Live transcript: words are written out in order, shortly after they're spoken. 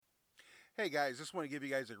Hey guys, just want to give you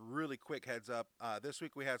guys a really quick heads up. This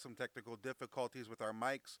week we had some technical difficulties with our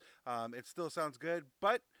mics. It still sounds good,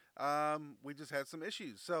 but we just had some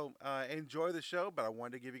issues. So enjoy the show, but I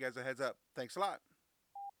wanted to give you guys a heads up. Thanks a lot.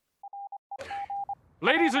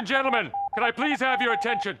 Ladies and gentlemen, can I please have your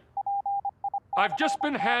attention? I've just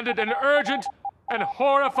been handed an urgent and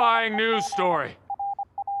horrifying news story.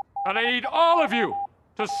 And I need all of you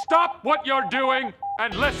to stop what you're doing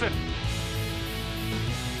and listen.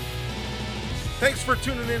 Thanks for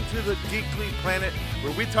tuning in to the Geekly Planet,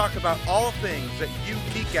 where we talk about all things that you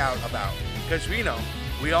geek out about. Because we know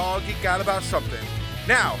we all geek out about something.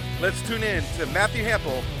 Now, let's tune in to Matthew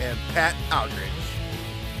Hampel and Pat Aldridge.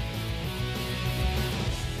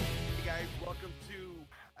 Hey guys, welcome to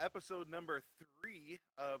episode number 3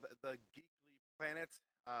 of the Geekly Planet,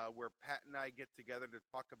 where Pat and I get together to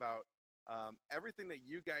talk about everything that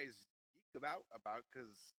you guys geek about,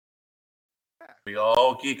 because we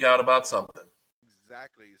all geek out about something.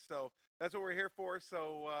 Exactly. So that's what we're here for.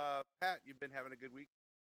 So, Pat, you've been having a good week?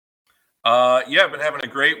 Yeah, I've been having a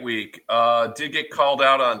great week. Did get called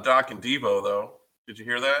out on Doc and Devo, though. Did you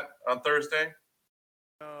hear that on Thursday?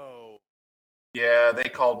 No. Yeah, they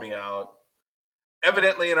called me out.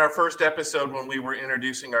 Evidently, in our first episode, when we were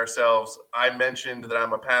introducing ourselves, I mentioned that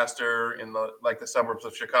I'm a pastor in the suburbs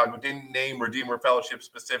of Chicago. Didn't name Redeemer Fellowship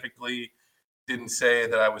specifically. Didn't say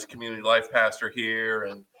that I was community life pastor here,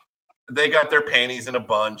 and they got their panties in a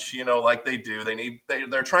bunch, like they do.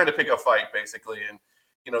 They're trying to pick a fight, basically, and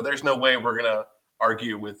there's no way we're gonna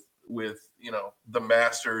argue with the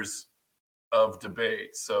masters of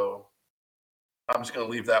debate. So I'm just gonna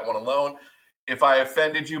leave that one alone. If I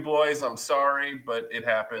offended you boys, I'm sorry, but it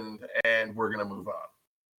happened, and we're gonna move on.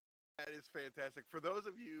 That is fantastic. For those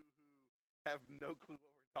of you who have no clue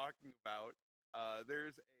what we're talking about,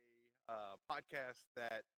 there's a podcast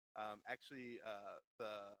that actually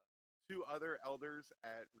the two other elders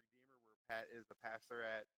at Redeemer, where Pat is the pastor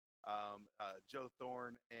at, Joe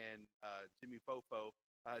Thorne and Jimmy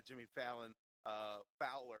Fallon,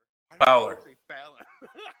 Fowler. Fowler. Say Fallon.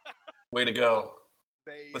 Way to go.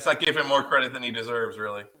 Let's not give him more credit than he deserves,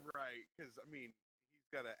 really. Right, because he's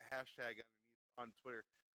got a hashtag on Twitter.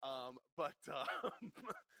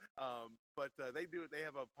 They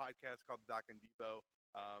have a podcast called Doc and Devo.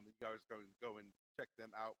 You guys go and check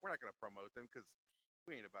them out. We're not gonna promote them because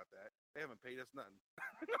we ain't about that. They haven't paid us nothing.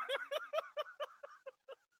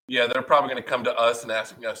 Yeah, they're probably going to come to us and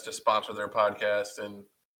asking us to sponsor their podcast, and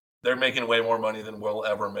they're making way more money than we'll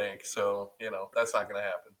ever make. So, that's not going to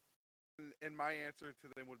happen. And my answer to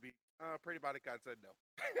them would be, pray about it, God said no.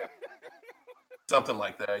 Something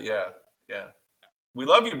like that, yeah. We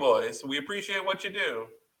love you boys. We appreciate what you do,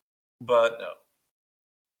 but no.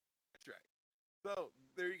 That's right. So,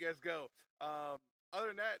 there you guys go. Other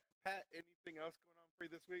than that, Pat, anything else going on for you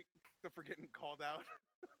this week? Except for getting called out?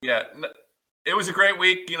 Yeah, it was a great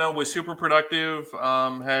week, was super productive,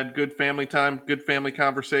 had good family time, good family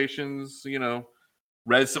conversations,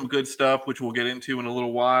 read some good stuff, which we'll get into in a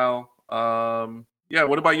little while. Yeah,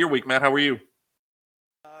 what about your week, Matt? How are you?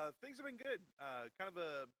 Things have been good. Kind of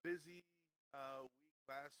a busy week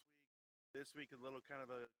last week. This week, another crazy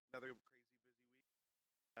busy week.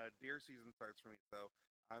 Deer season starts for me, so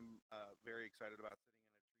I'm very excited about sitting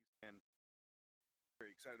in a tree stand.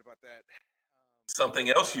 Very excited about that. Something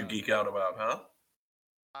else you geek out about, huh?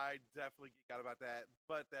 I definitely geek out about that,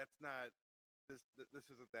 but that's not this. This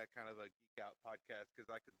isn't that kind of a geek out podcast,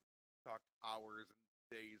 because I could talk hours and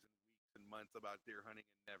days and weeks and months about deer hunting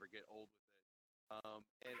and never get old with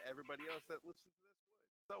it. And everybody else that listens to this would.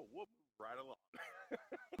 So we'll move right along.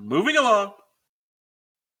 Moving along.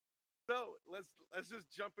 So let's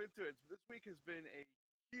just jump into it. This week has been a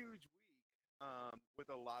huge week,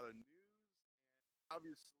 with a lot of news, and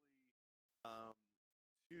obviously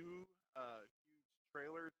two huge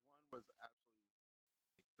trailers. One was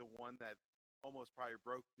absolutely the one that almost probably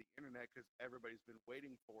broke the internet because everybody's been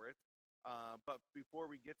waiting for it. But before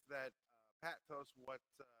we get to that, Pat, tell us what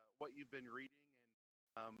you've been reading,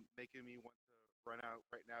 and making me want to run out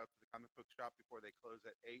right now to the comic book shop before they close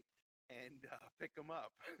at 8 and pick them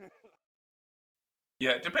up.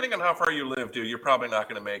 Yeah, depending on how far you live, dude, you're probably not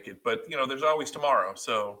going to make it. But, there's always tomorrow.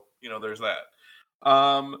 So, there's that.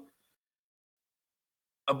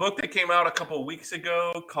 A book that came out a couple of weeks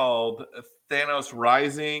ago called Thanos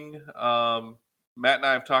Rising. Matt and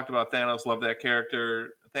I have talked about Thanos, love that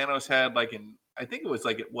character. Thanos had I think it was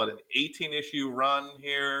an 18-issue run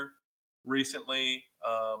here recently.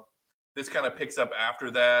 This kind of picks up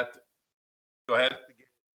after that. Go ahead. To get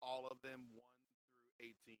all of them 1 through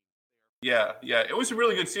 18. Yeah, it was a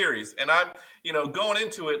really good series, and I'm, going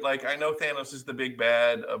into it I know Thanos is the big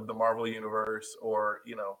bad of the Marvel universe, or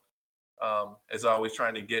as always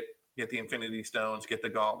trying to get the Infinity Stones, get the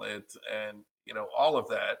Gauntlet, and all of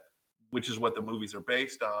that, which is what the movies are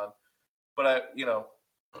based on. But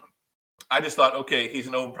I just thought, okay, he's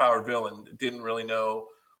an overpowered villain. Didn't really know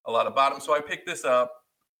a lot about him, so I picked this up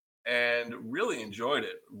and really enjoyed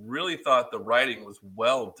it. Really thought the writing was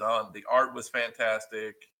well done. The art was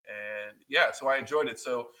fantastic, and yeah, so I enjoyed it.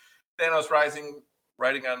 So Thanos Rising,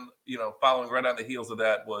 writing on, following right on the heels of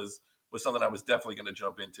that was something I was definitely going to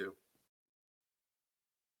jump into.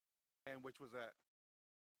 And which was that?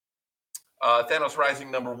 Thanos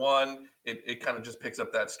Rising #1. It kind of just picks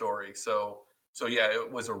up that story. So yeah,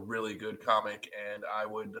 it was a really good comic, and I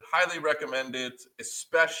would highly recommend it,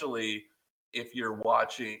 especially if you're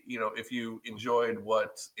watching, if you enjoyed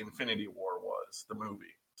what Infinity War was, the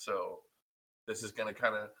movie. So this is going to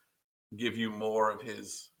kind of give you more of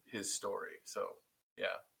his story. So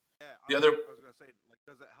yeah. Yeah, I was gonna say, like,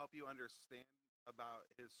 does it help you understand about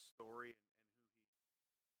his story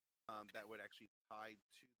and who he, that would actually tie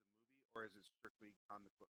to the movie, or is it strictly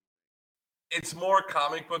comic book? It's more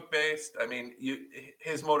comic book based. I mean,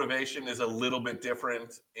 his motivation is a little bit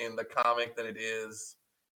different in the comic than it is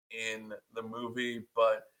in the movie,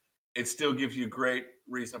 but it still gives you great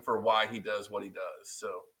reason for why he does what he does.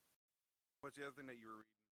 So, what's the other thing that you were reading?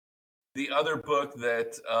 The other book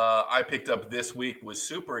that I picked up this week, was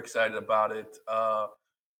super excited about it.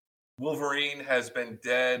 Wolverine has been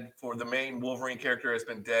dead for the main Wolverine character has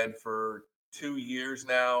been dead for 2 years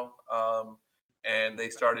now, and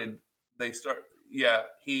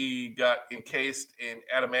he got encased in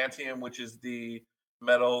adamantium, which is the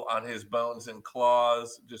metal on his bones and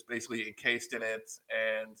claws, just basically encased in it,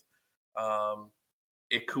 and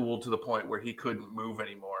it cooled to the point where he couldn't move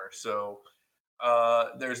anymore. So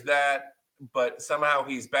there's that, but somehow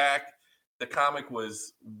he's back. The comic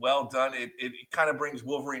was well done. It kind of brings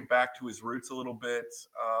Wolverine back to his roots a little bit,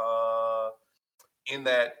 in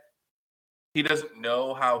that he doesn't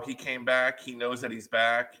know how he came back. He knows that he's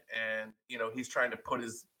back, and he's trying to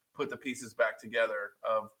put the pieces back together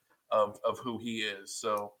of who he is.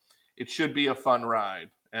 So it should be a fun ride,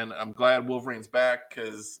 and I'm glad Wolverine's back,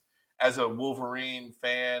 because as a Wolverine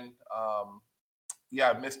fan, yeah,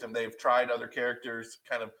 I've missed him. They've tried other characters,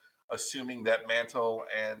 kind of assuming that mantle,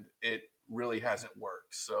 and it really hasn't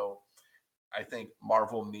worked. So I think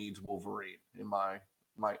Marvel needs Wolverine, in my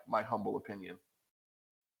humble opinion.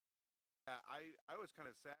 Yeah, I was kind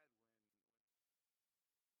of sad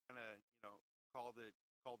when kind of called it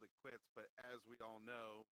quits, but as we all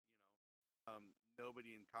know,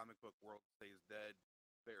 nobody in comic book world stays dead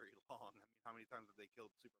very long. I mean, how many times have they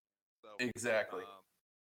killed Superman? So exactly.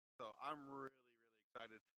 So I'm really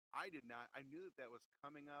excited. I knew that was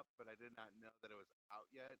coming up, but I did not know that it was out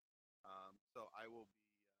yet. So I will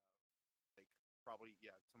be probably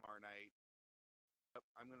tomorrow night. Yep,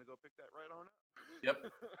 I'm gonna go pick that right on up. Yep,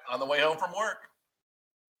 on the way home from work.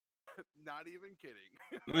 Not even kidding.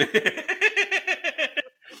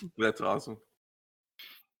 That's awesome.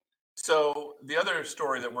 So the other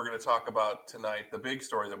story that we're going to talk about tonight, the big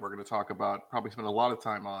story that we're going to talk about, probably spend a lot of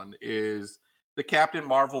time on, is the Captain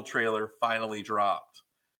Marvel trailer finally dropped.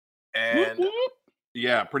 And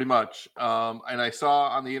yeah, pretty much. And I saw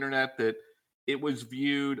on the internet that it was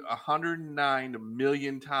viewed 109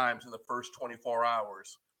 million times in the first 24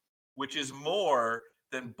 hours, which is more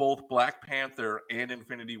than both Black Panther and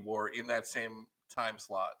Infinity War in that same time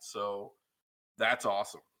slot. So that's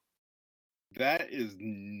awesome. That is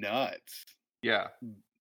nuts. Yeah.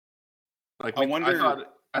 Like,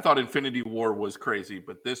 I thought Infinity War was crazy,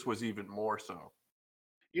 but this was even more so.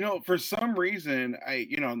 For some reason,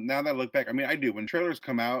 now that I look back, I mean, I do. When trailers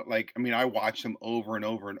come out, I watch them over and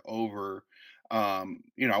over and over. I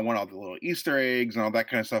want all the little Easter eggs and all that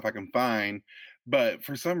kind of stuff I can find. But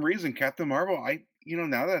for some reason, Captain Marvel,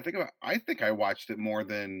 now that I think about it, I think I watched it more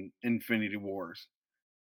than Infinity Wars.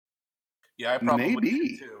 Yeah, I probably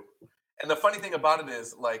did too. And the funny thing about it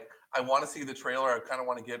is, I want to see the trailer. I kind of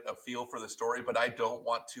want to get a feel for the story, but I don't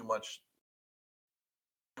want too much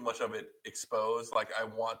of it exposed. I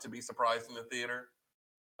want to be surprised in the theater.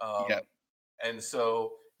 And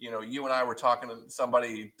so, you and I were talking, and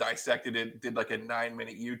somebody dissected it, did a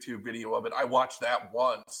 9-minute YouTube video of it. I watched that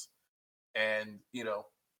once, and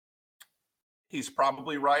he's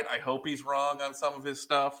probably right. I hope he's wrong on some of his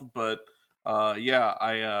stuff, but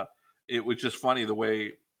it was just funny the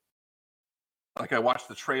way, I watched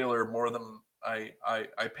the trailer more than I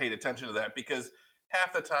paid attention to that, because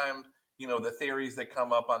half the time, the theories that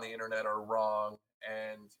come up on the internet are wrong,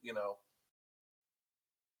 and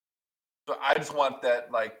so I just want that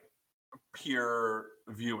pure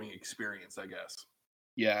viewing experience, I guess.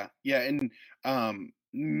 Yeah, and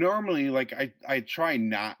normally, like, I try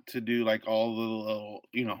not to do like all the little,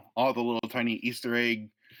 all the little tiny Easter egg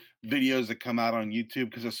videos that come out on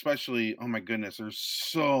YouTube, because especially, oh my goodness, there's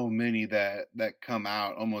so many that come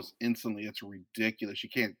out almost instantly. It's ridiculous. You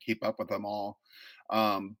can't keep up with them all.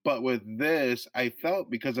 But with this, I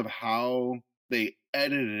felt, because of how they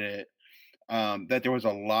edited it, that there was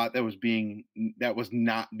a lot that was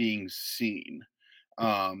not being seen.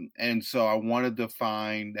 And so I wanted to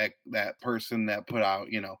find that person that put out,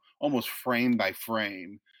 almost frame by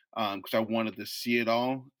frame, because I wanted to see it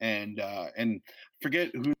all. And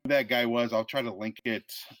forget who that guy was. I'll try to link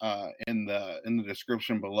it in the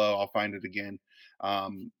description below. I'll find it again.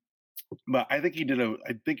 But I think he did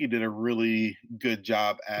a really good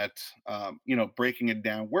job at, breaking it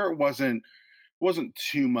down where it wasn't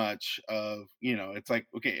too much of, it's like,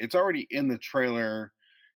 okay, it's already in the trailer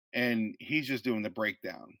and he's just doing the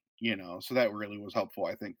breakdown, so that really was helpful,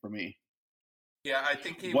 I think, for me. Yeah, I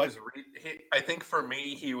think What? I think for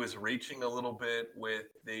me, he was reaching a little bit with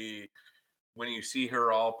when you see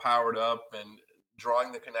her all powered up and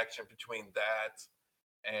drawing the connection between that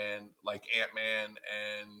and like Ant-Man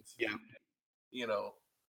and Yeah. you know,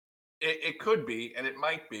 it could be and it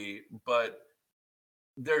might be, but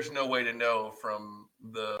there's no way to know from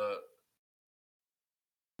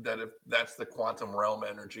that if that's the quantum realm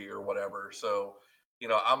energy or whatever. So,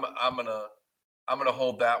 I'm gonna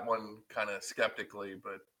hold that one kind of skeptically,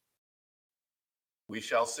 but we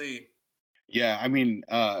shall see. Yeah, I mean,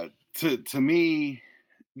 to me,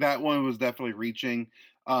 that one was definitely reaching.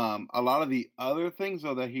 A lot of the other things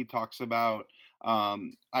though that he talks about,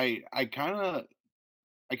 I kind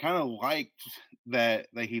of liked that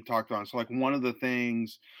he talked on. So like one of the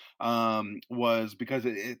things, was because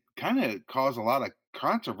it kind of caused a lot of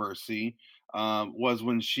controversy, was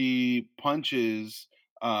when she punches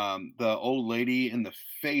the old lady in the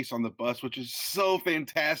face on the bus, which is so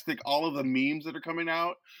fantastic. All of the memes that are coming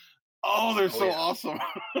out, oh, they're Oh so yeah, awesome.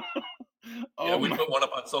 yeah. Oh We my, put one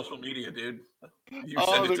up on social media, dude. You sent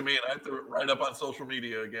oh, it to me, and I threw it right up on social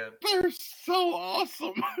media again. they're so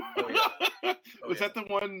awesome. Oh yeah, oh Was yeah, that the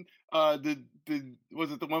one? Did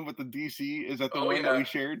was it the one with the DC? Is that the oh one that yeah. we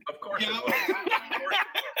shared? Of course it Yeah. was. Of course,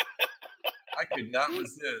 I could not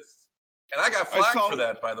resist, and I got I flagged for saw.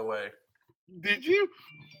 that, by the way. Did you?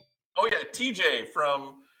 Oh yeah, TJ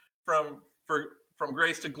from from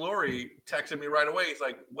Grace to Glory texted me right away. He's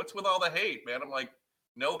like, "What's with all the hate, man?" I'm like,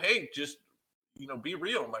 "No hate, just be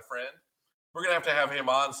real, my friend." We're gonna have to have him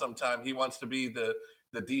on sometime. He wants to be the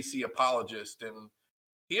DC apologist, and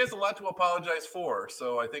he has a lot to apologize for.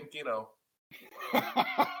 So I think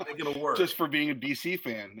I think it'll work. Just for being a DC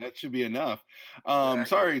fan, that should be enough. Exactly.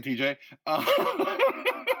 Sorry, TJ.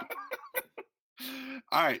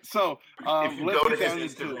 All right, so If you let's go to get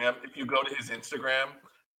his down into it. Instagram,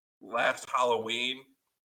 last Halloween,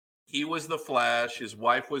 he was the Flash, his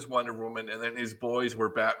wife was Wonder Woman, and then his boys were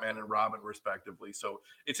Batman and Robin, respectively. So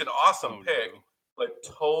it's an awesome Oh pick, no. but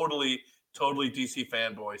totally DC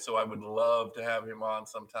fanboy. So I would love to have him on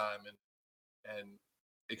sometime and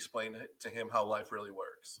explain to him how life really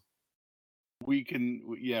works.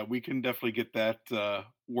 Yeah, we can definitely get that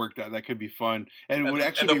worked out. That could be fun, and it And would the, and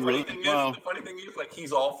actually the be funny really thing is, well. like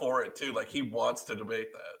he's all for it too. Like he wants to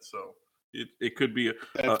debate that. So it could be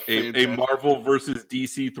That's a fantastic. Marvel versus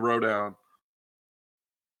DC throwdown.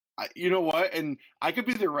 You know what? And I could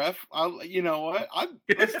be the ref. You know what?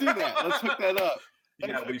 Let's do that. Let's hook that up.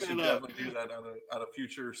 Yeah, Let's we hook should that up. definitely do that on a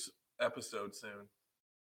future episode soon.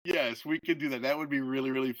 Yes, we could do that. That would be really,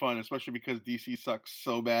 really fun, especially because DC sucks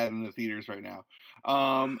so bad in the theaters right now.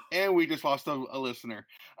 And we just lost a listener.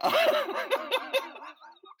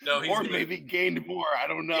 No, he's Or gonna. maybe gained more. I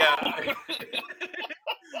don't know. Yeah.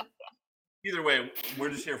 Either way, we're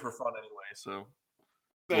just here for fun anyway, so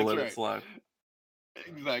we'll That's let it right. slide.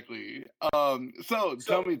 Exactly. So tell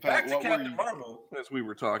So me, back Pat, to what were Captain you Marvel, as we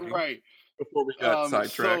were talking right? before we got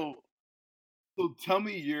sidetracked. So tell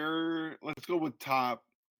me let's go with top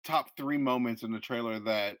three moments in the trailer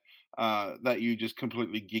that you just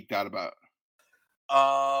completely geeked out about.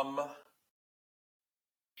 I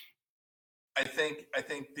think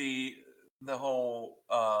the whole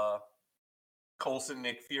Coulson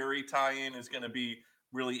Nick Fury tie-in is going to be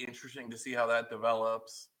really interesting to see how that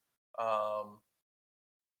develops. I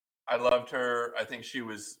loved her. I think she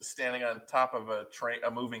was standing on top of a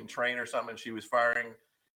moving train or something. She was firing,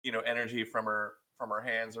 energy from her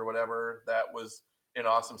hands or whatever. That was an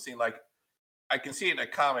awesome scene. Like I can see it in a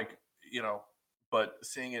comic, but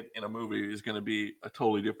seeing it in a movie is going to be a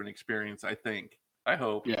totally different experience. I think. I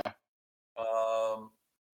hope. Yeah.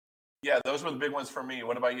 Yeah, those were the big ones for me.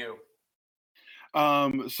 What about you?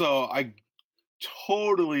 So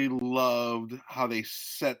totally loved how they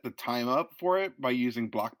set the time up for it by using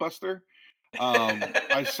Blockbuster.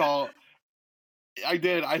 I saw I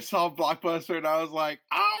did. I saw Blockbuster and I was like,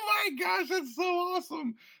 "Oh my gosh, that's so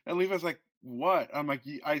awesome!" And Levi's like, "What?" I'm like,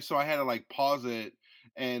 So I had to like pause it,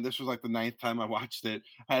 and this was like the ninth time I watched it.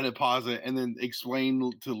 I had to pause it and then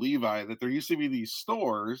explain to Levi that there used to be these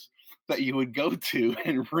stores that you would go to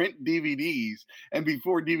and rent DVDs, and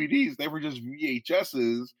before DVDs, they were just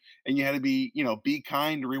VHSs, and you had to be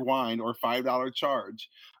kind, rewind, or $5 charge.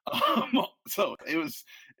 So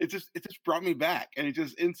it just brought me back, and it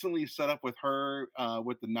just instantly set up with her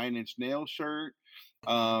with the Nine Inch Nails shirt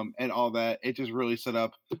and all that. It just really set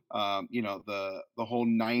up the whole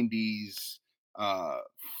 90s uh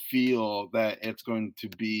feel that it's going to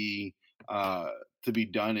be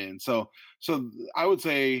done in. So I would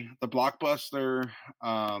say the Blockbuster,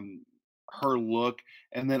 her look,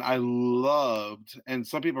 and then I loved, and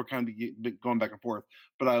some people are kind of going back and forth,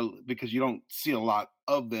 but because you don't see a lot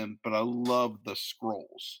of them, but I love the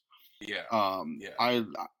scrolls. Yeah. Yeah.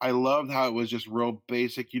 I loved how it was just real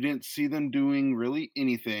basic. You didn't see them doing really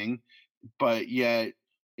anything, but yet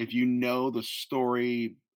if you know the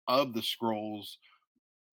story of the scrolls,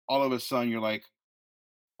 all of a sudden you're like,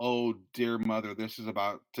 oh dear mother, this is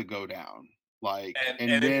about to go down. Like,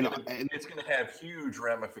 And and then it's gonna have huge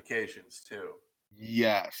ramifications too.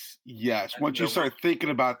 yes, yes. And Once you start thinking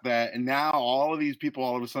about that, and now all of these people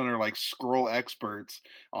all of a sudden are like scroll experts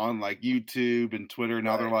on like YouTube and Twitter.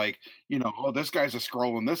 Now they're Right. like, oh, this guy's a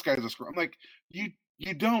scroll and this guy's a scroll. I'm like, you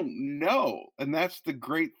don't know, and that's the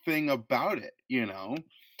great thing about it.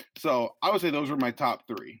 So I would say those were my top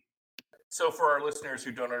three. So for our listeners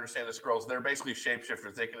who don't understand the scrolls, they're basically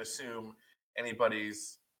shapeshifters. They can assume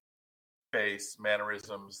anybody's face,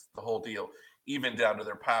 mannerisms, the whole deal, even down to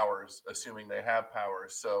their powers, assuming they have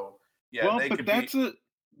powers. So yeah, Well, they but could that's be a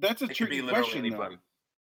that's a they could be tricky literally question though, anybody.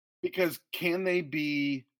 because can they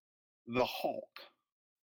be the Hulk?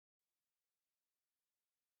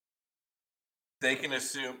 They can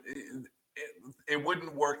assume it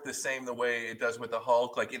wouldn't work the same the way it does with the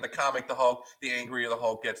Hulk. Like in the comic, the Hulk, the angrier the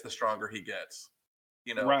Hulk gets, the stronger he gets.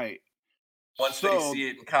 You know, Right. once they So see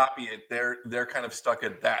it and copy it, they're kind of stuck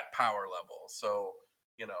at that power level. So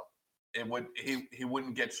you know, he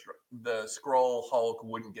wouldn't get the scroll Hulk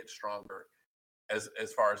wouldn't get stronger as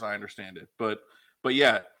far as I understand it. But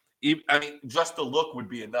yeah, I mean, just the look would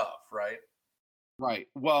be enough, right? right.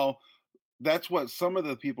 Well, that's what some of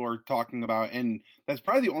the people are talking about, and that's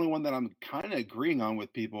probably the only one that I'm kind of agreeing on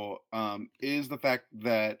with people. Is the fact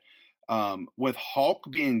that with Hulk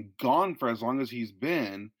being gone for as long as he's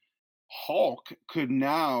been, Hulk could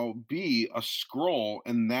now be a scroll,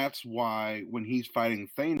 and that's why when he's fighting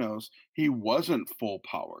Thanos, he wasn't full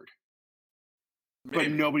powered. But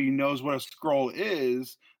Maybe. nobody knows what a scroll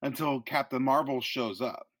is until Captain Marvel shows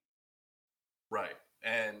up. Right.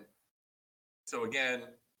 And so again,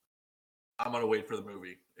 I'm gonna wait for the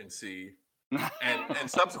movie and see, and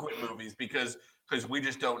subsequent movies because we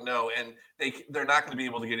just don't know, and they're not going to be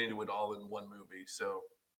able to get into it all in one movie. So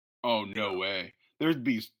Oh, no way. There'd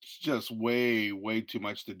be just way, way too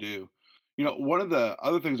much to do. One of the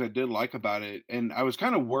other things I did like about it, and I was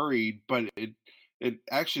kind of worried, but it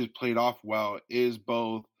actually played off well, is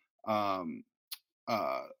both um,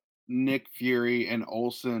 uh, Nick Fury and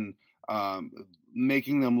Olsen um,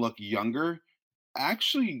 making them look younger.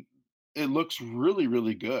 Actually, it looks really,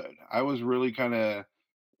 really good. I was really kind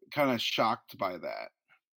of shocked by that.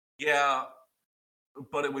 yeah,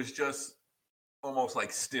 but it was just almost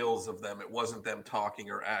like stills of them. It wasn't them talking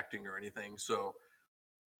or acting or anything. So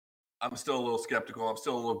I'm still a little skeptical. I'm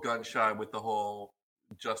still a little gun shy with the whole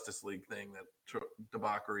Justice League thing, that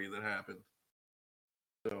debauchery that happened.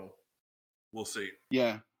 So we'll see.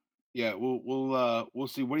 Yeah, yeah. We'll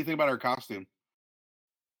see. What do you think about her costume?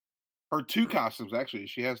 Her two costumes, actually.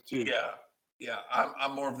 She has two. Yeah, yeah.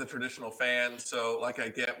 I'm more of the traditional fan, so like I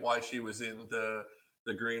get why she was in the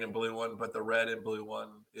green and blue one, but the red and blue one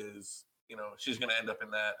is, she's going to end up in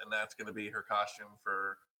that, and that's going to be her costume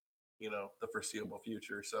for the foreseeable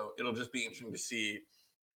future. So it'll just be interesting to see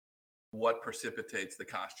what precipitates the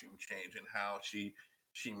costume change and how she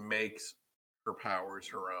makes her powers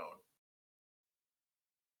her own.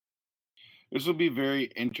 This will be very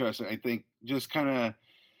interesting. I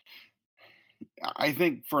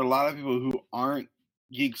think for a lot of people who aren't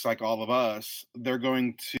geeks like all of us, they're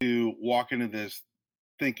going to walk into this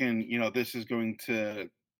thinking, this is going to,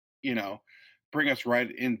 you know, bring us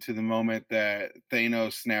right into the moment that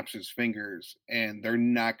Thanos snaps his fingers, and they're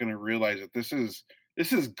not going to realize that this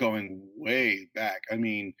is going way back. I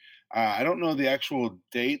mean, I don't know the actual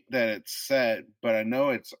date that it's set, but I know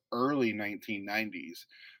it's early 1990s.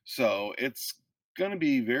 So it's going to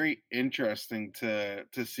be very interesting to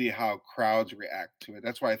see how crowds react to it.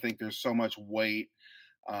 That's why I think there's so much weight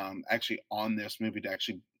actually on this movie to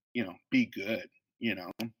actually be good. You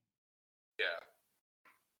know, Yeah,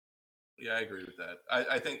 yeah, I agree with that.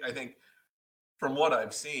 I think from what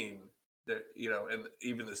I've seen, that and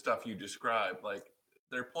even the stuff you described, like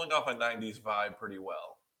they're pulling off a '90s vibe pretty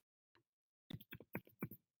well.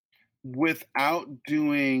 without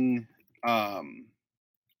doing um,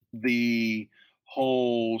 the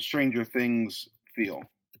whole Stranger Things feel.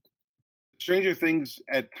 Stranger Things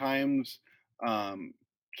at times um,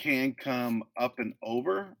 can come up and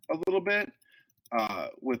over a little bit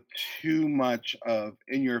with too much of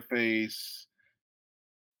in your face.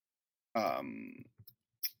 Um,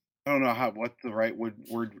 I don't know what the right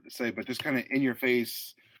word to say, but just kind of in your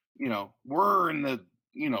face. We're in the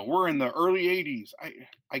early '80s.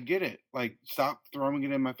 I get it. Like, stop throwing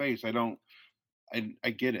it in my face. I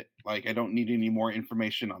get it. Like, I don't need any more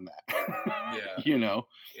information on that. Yeah,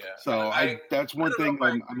 yeah. So that's I one don't know thing if I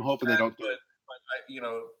I'm agree with hoping they that, don't do.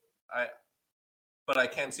 I but I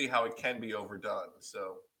can see how it can be overdone.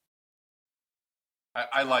 So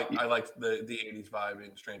I liked the '80s vibe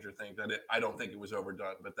in Stranger Things. I don't think it was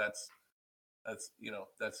overdone, but that's that's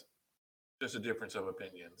just a difference of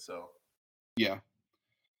opinion. So Yeah.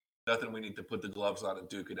 nothing we need to put the gloves on and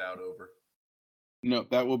duke it out over. No,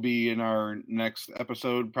 that will be in our next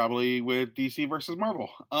episode, probably with DC versus Marvel.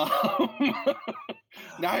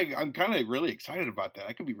 Now I'm kind of really excited about that.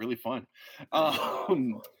 That could be really fun.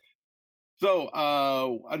 So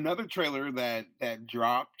another trailer that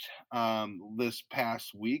dropped this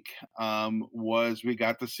past week was we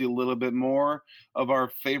got to see a little bit more of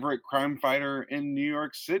our favorite crime fighter in New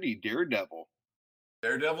York City, Daredevil.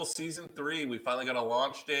 Daredevil season 3. We finally got a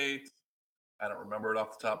launch date. I don't remember it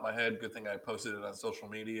off the top of my head. Good thing I posted it on social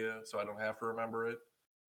media, so I don't have to remember it.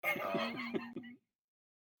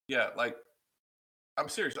 Yeah, like I'm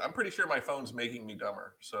serious. I'm pretty sure my phone's making me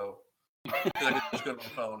dumber. So I can just go to my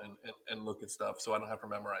phone and look at stuff, so I don't have to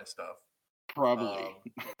memorize stuff. Probably.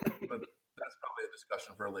 But that's probably a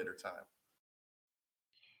discussion for a later time.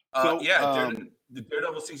 So the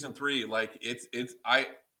Daredevil season 3, like if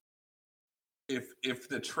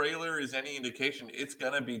the trailer is any indication, it's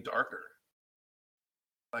gonna be darker.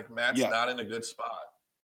 Like Matt's not in a good spot.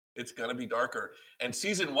 It's gonna be darker. And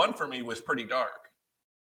season 1 for me was pretty dark.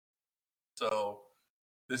 So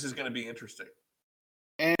this is gonna be interesting.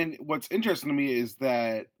 And what's interesting to me is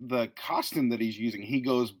that the costume that he's using, he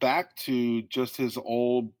goes back to just his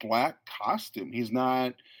old black costume. He's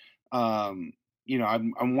not, I'm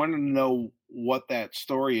wanting to know what that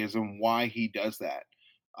story is and why he does that.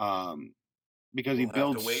 Because he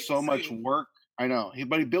builds so much work. I know,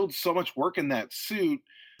 but he builds so much work in that suit,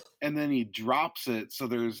 and then he drops it. So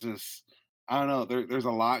there's this, I don't know, there's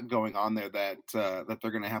a lot going on there that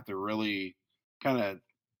they're going to have to really kind of.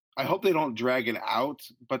 I hope they don't drag it out,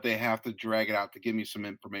 but they have to drag it out to give me some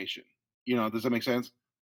information. Does that make sense?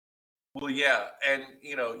 Well, yeah, and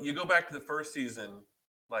you go back to the first season,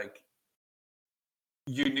 like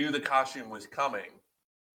you knew the costume was coming,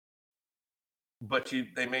 but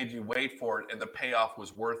they made you wait for it, and the payoff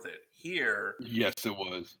was worth it. Here, yes, it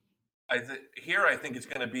was. I think it's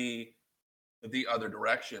going to be the other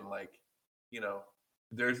direction. Like,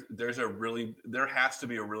 there has to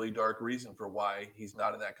be a really dark reason for why he's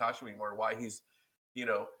not in that costume anymore. Why he's,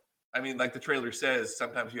 I mean, like the trailer says,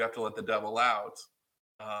 sometimes you have to let the devil out.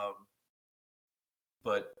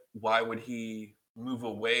 But why would he move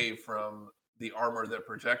away from the armor that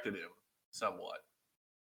protected him somewhat?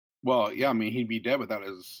 Well, yeah, I mean, he'd be dead without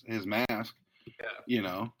his mask.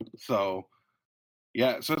 Yeah. So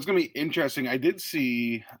yeah, so it's gonna be interesting. I did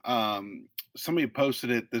see somebody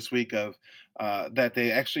posted it this week of that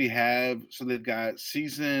they actually have, so they've got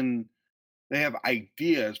they have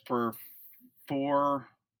ideas for 4,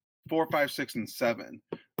 5, 6, and 7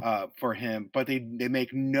 for him, but they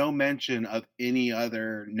make no mention of any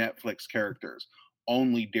other Netflix characters,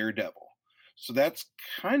 only Daredevil. So that's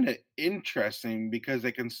kind of interesting because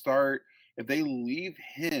they can start, if they leave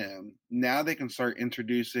him, now they can start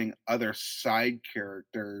introducing other side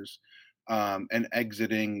characters and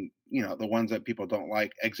exiting, the ones that people don't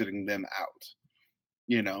like, exiting them out,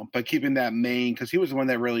 but keeping that main, because he was the one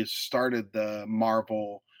that really started the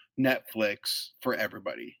Marvel Netflix for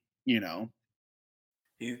everybody.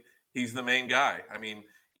 He's the main guy. I mean,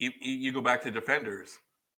 you go back to Defenders.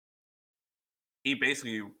 He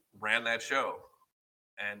basically ran that show,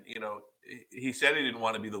 and he said he didn't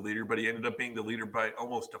want to be the leader, but he ended up being the leader by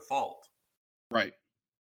almost default. Right.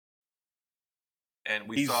 And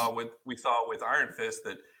we saw with Iron Fist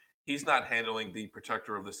that he's not handling the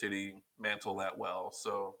protector of the city mantle that well.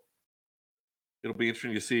 So it'll be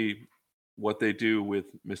interesting to see what they do with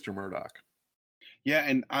Mr. Murdoch. Yeah,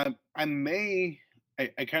 and I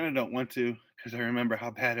kind of don't want to because I remember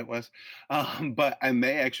how bad it was, but I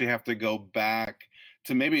may actually have to go back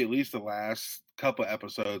to maybe at least the last couple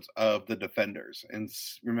episodes of The Defenders and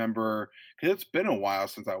remember because it's been a while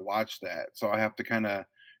since I watched that, so I have to kind of,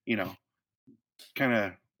 you know, kind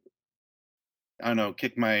of I don't know,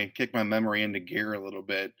 kick my memory into gear a little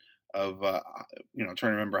bit of trying to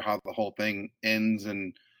remember how the whole thing ends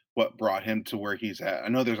and what brought him to where he's at. I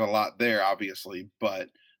know there's a lot there, obviously, but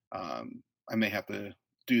I may have to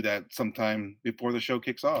do that sometime before the show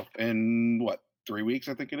kicks off. In what 3 weeks?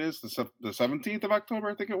 I think it is the 17th of October.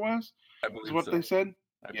 I think it was. I Is believe what so. they said.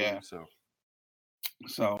 I Yeah. believe so.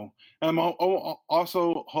 So I'm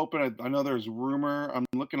also hoping. I know there's rumor. I'm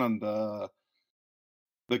looking on the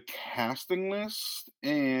casting list,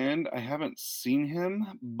 and I haven't seen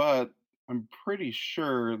him, but I'm pretty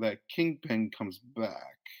sure that Kingpin comes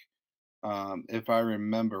back. If I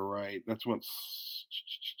remember right, that's what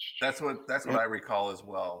I recall as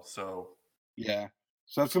well. So yeah,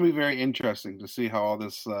 so that's gonna be very interesting to see how all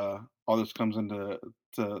this comes into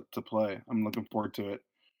to play. I'm looking forward to it.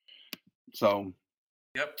 So,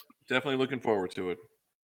 yep, definitely looking forward to it.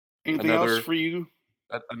 Anything else for you?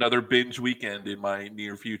 Another binge weekend in my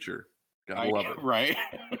near future. Gotta love it. Right.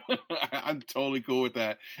 I'm totally cool with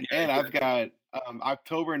that. Yeah, and I've got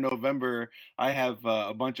October and November. I have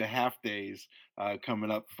a bunch of half days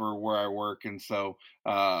coming up for where I work, and so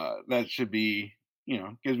that should be,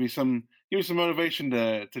 gives me some motivation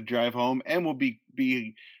to drive home, and we'll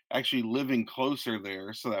be actually living closer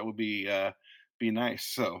there, so that would be nice.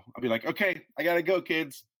 So I'll be like, okay, I gotta go,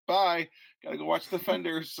 kids. Bye. Gotta go watch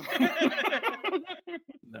Defenders.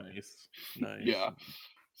 Nice. Yeah.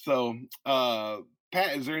 So,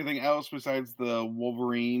 Pat, is there anything else besides the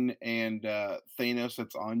Wolverine and Thanos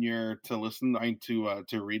that's on your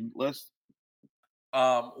to read list?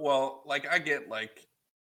 Well, like I get like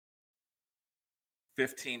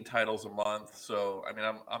 15 titles a month, so I mean,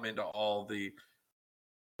 I'm into all the.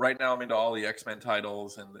 Right now, I'm into all the X-Men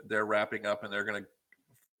titles, and they're wrapping up, and they're going to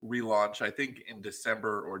relaunch, I think, in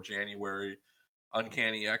December or January,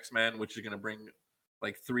 Uncanny X-Men, which is going to bring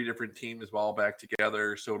like 3 different teams all back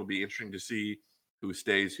together. So it'll be interesting to see who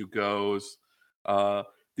stays, who goes.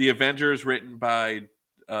 The Avengers, written by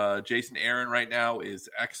Jason Aaron right now, is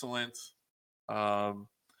excellent.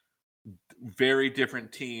 Very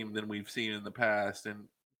different team than we've seen in the past, and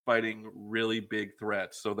fighting really big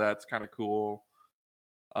threats. So that's kind of cool.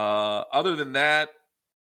 Other than that,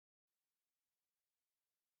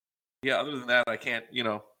 I can't,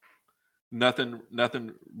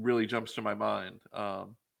 nothing really jumps to my mind.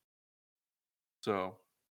 So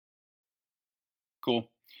cool.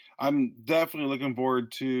 I'm definitely looking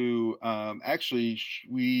forward to actually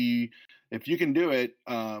if you can do it,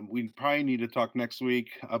 we probably need to talk next week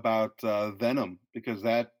about Venom, because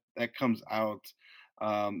that comes out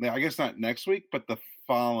I guess not next week, but the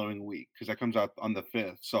following week, because that comes out on the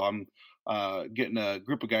 5th. So I'm getting a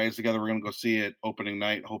group of guys together. We're gonna go see it opening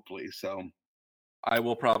night, hopefully. So I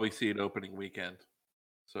will probably see it opening weekend.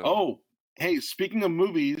 So hey, speaking of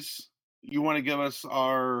movies, you want to give us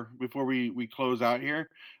before we close out here,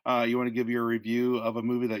 you want to give your review of a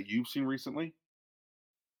movie that you've seen recently?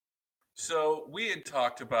 So we had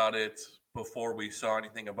talked about it before we saw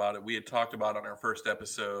anything about it. We had talked about on our first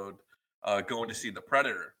episode going to see The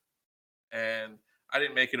Predator, and I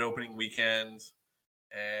didn't make it opening weekend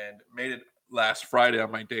and made it last Friday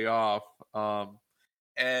on my day off.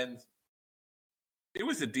 And it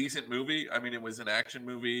was a decent movie. I mean, it was an action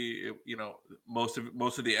movie. Most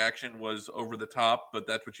of the action was over the top, but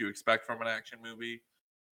that's what you expect from an action movie.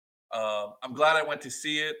 I'm glad I went to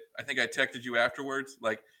see it. I think I texted you afterwards.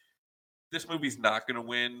 Like, this movie's not going to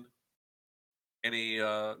win any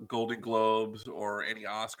Golden Globes or any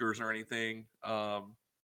Oscars or anything.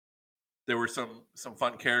 There were some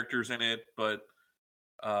fun characters in it, but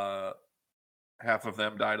half of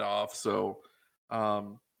them died off. So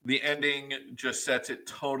the ending just sets it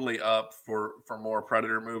totally up for more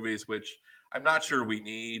Predator movies, which I'm not sure we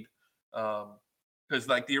need. Because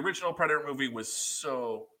like the original Predator movie was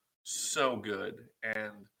so good,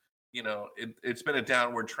 and it's been a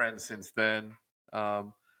downward trend since then.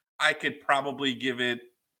 I could probably give it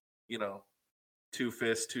 2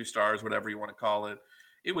 fists, 2 stars, whatever you want to call it.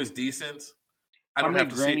 It was decent. How many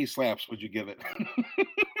granny slaps would you give it?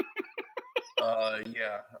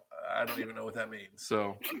 Yeah, I don't even know what that means.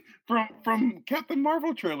 So from Captain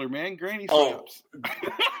Marvel trailer, man, granny slaps.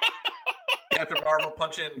 Captain Marvel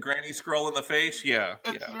punching Granny Skrull in the face. Yeah,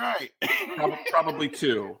 that's right. Probably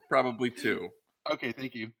two. Okay,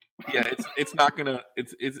 thank you. Yeah, it's not gonna.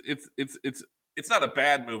 It's it's not a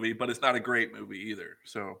bad movie, but it's not a great movie either.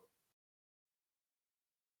 So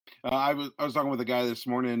I was talking with a guy this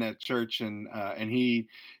morning at church, and he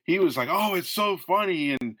was like, "Oh, it's so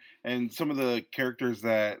funny," and some of the characters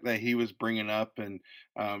that he was bringing up, and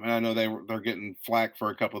I know they're getting flack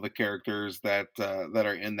for a couple of the characters that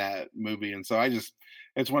are in that movie, and so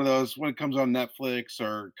it's one of those, when it comes on Netflix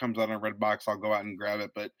or comes out on Redbox, I'll go out and grab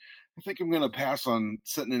it, but I think I'm gonna pass on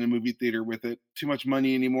sitting in a movie theater with it. Too much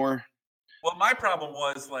money anymore. well, my problem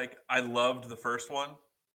was like I loved the first one.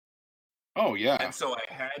 Oh yeah, And so I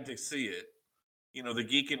had to see it. You know, the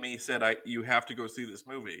geek in me said, you have to go see this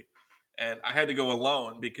movie. And I had to go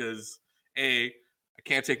alone because A, I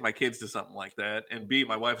can't take my kids to something like that. And B,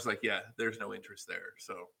 my wife's like, yeah, there's no interest there.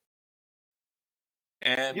 So,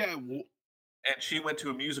 and yeah. and she went to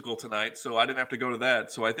a musical tonight, so I didn't have to go to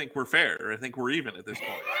that. So I think we're fair. I think we're even at this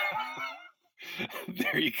point.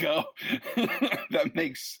 There you go. that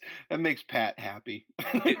makes Pat happy.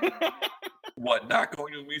 What, not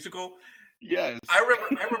going to a musical? Yes. I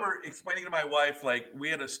remember explaining to my wife, like, we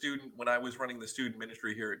had a student when I was running the student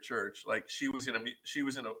ministry here at church. Like, she was in a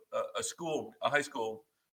high school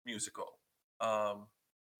musical,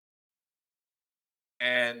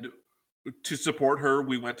 and to support her,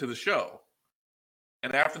 we went to the show.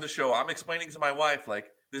 And after the show, I'm explaining to my wife, like,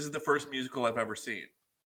 this is the first musical I've ever seen.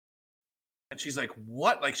 And she's like,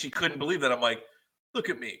 what? Like, she couldn't believe that. I'm like, look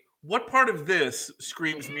at me. What part of this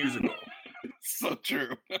screams musical? So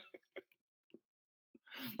true.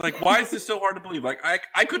 Like, why is this so hard to believe? Like,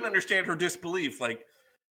 I couldn't understand her disbelief. Like,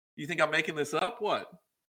 you think I'm making this up? What?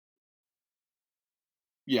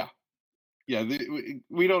 Yeah.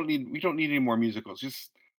 We don't need any more musicals.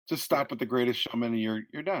 Just stop with The Greatest Showman and you're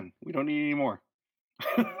done. We don't need any more.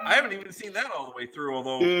 I haven't even seen that all the way through,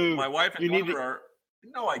 although my wife and daughter are.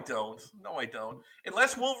 No, I don't.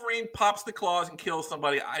 Unless Wolverine pops the claws and kills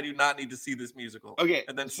somebody, I do not need to see this musical. Okay,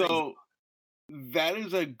 and then so that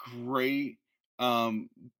is a great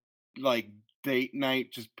like date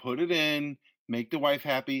night. Just put it in, make the wife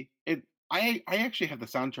happy. I actually have the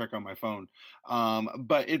soundtrack on my phone,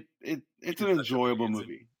 but it's an enjoyable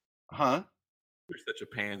movie, huh? You're such a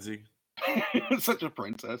pansy. Such a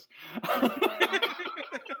princess.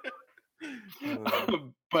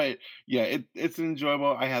 But yeah, it's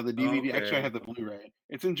enjoyable. I have the DVD. Okay. Actually, I have the Blu-ray.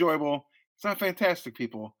 It's enjoyable. It's not fantastic,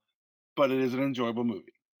 people, but it is an enjoyable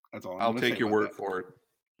movie. That's all. I'll take your word for it.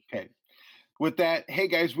 Okay. With that, hey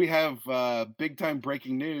guys, we have big time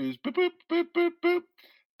breaking news. Boop, boop, boop, boop, boop.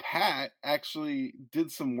 Pat actually did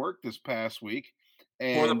some work this past week.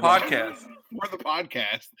 And, for the podcast.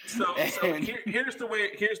 So here's the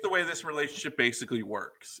way this relationship basically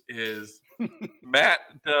works is Matt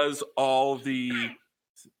does all the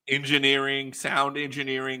engineering, sound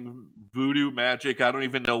engineering, voodoo magic. I don't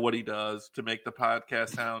even know what he does to make the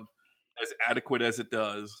podcast sound as adequate as it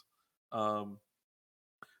does.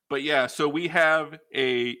 But yeah, so we have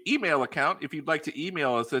a email account. If you'd like to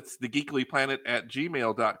email us, it's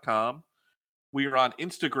thegeeklyplanet@gmail.com. We are on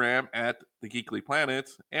Instagram at The Geekly Planet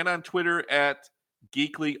and on Twitter at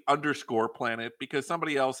Geekly_Planet because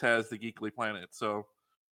somebody else has The Geekly Planet. So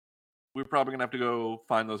we're probably gonna have to go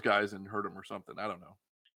find those guys and hurt them or something. I don't know.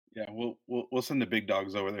 Yeah, we'll send the big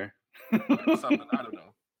dogs over there. Something, I don't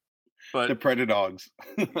know. But the Predadogs.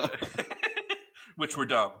 Which were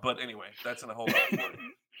dumb. But anyway, that's in a whole lot of story.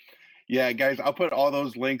 Yeah, guys, I'll put all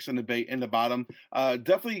those links in the bottom.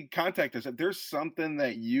 Definitely contact us if there's something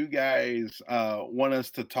that you guys want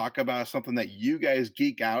us to talk about, something that you guys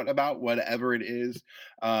geek out about, whatever it is.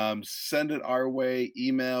 Send it our way,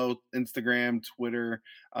 email, Instagram, Twitter,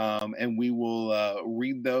 and we will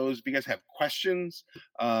read those. If you guys have questions,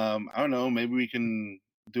 I don't know, maybe we can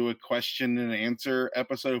do a question and answer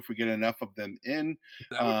episode if we get enough of them in.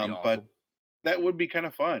 That would be awesome. But that would be kind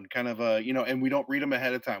of fun, and we don't read them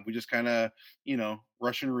ahead of time. We just kind of,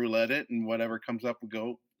 Russian roulette it, and whatever comes up, we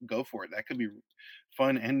go for it. That could be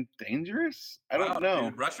fun and dangerous. I don't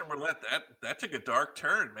know. Dude, Russian roulette, that took a dark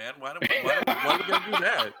turn, man. Why are we gonna do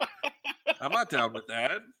that? I'm not down with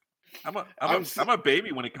that. I'm a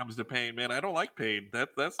baby when it comes to pain, man. I don't like pain.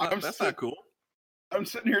 That's not cool. I'm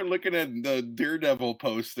sitting here looking at the Daredevil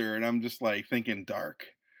poster, and I'm just like thinking dark.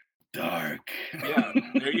 Yeah,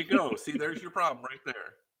 there you go. See, there's your problem right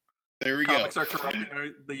there. There we Comics are corrupting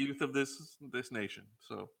the youth of this nation.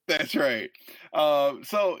 So that's right.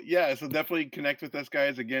 So definitely connect with us,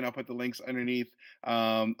 guys. Again, I'll put the links underneath.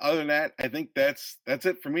 Other than that, I think that's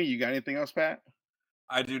it for me. You got anything else, Pat?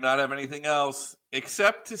 I do not have anything else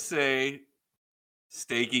except to say,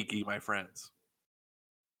 stay geeky, my friends.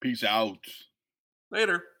 Peace out.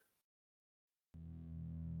 Later.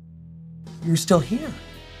 You're still here.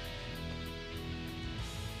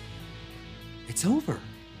 It's over.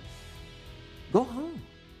 Go home.